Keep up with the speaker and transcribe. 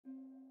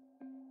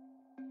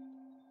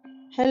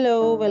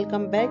Hello,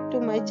 welcome back to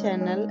my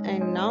channel,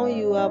 and now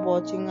you are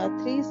watching a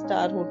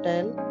 3-star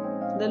hotel.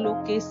 The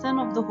location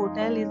of the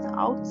hotel is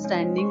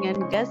outstanding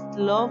and guests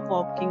love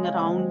walking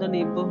around the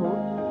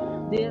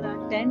neighborhood. There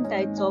are 10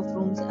 types of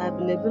rooms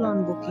available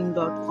on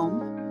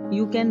booking.com.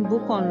 You can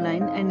book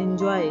online and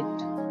enjoy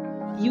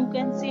it. You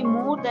can see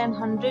more than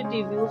 100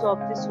 reviews of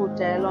this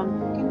hotel on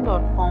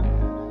booking.com.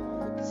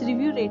 Its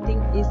review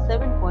rating is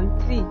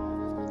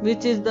 7.3,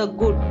 which is the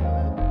good.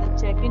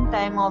 The check-in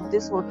time of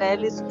this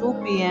hotel is 2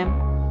 p.m.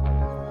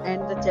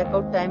 and the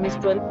checkout time is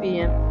 12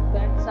 p.m.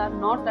 Pets are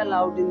not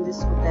allowed in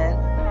this hotel.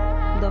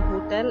 The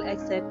hotel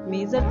accepts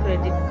major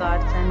credit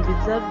cards and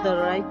reserves the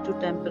right to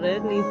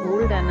temporarily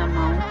hold an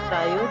amount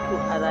prior to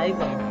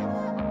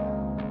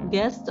arrival.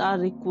 Guests are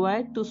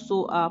required to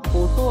show a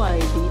photo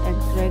ID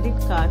and credit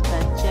cards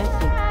at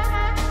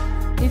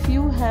check-in. If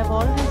you have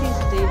already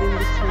stayed in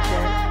this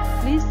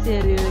hotel, please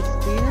share your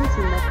experience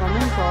in the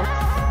comment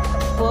box.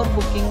 For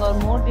booking or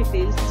more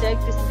details, check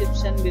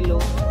description below.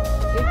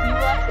 If you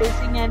are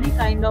facing any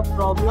kind of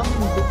problem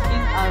in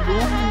booking a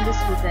room in this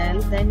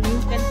hotel, then you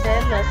can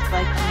tell us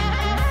by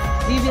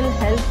commenting. We will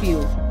help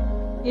you.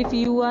 If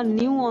you are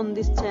new on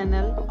this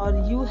channel or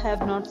you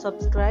have not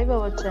subscribed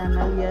our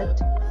channel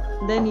yet,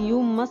 then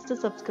you must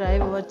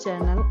subscribe our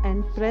channel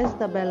and press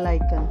the bell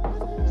icon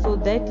so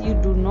that you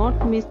do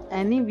not miss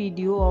any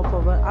video of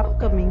our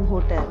upcoming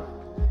hotel.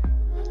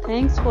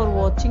 Thanks for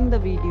watching the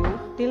video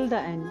till the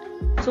end.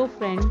 So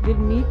friends, we'll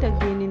meet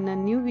again in a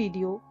new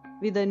video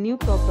with a new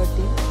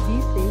property.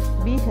 Be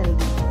safe, be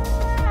healthy.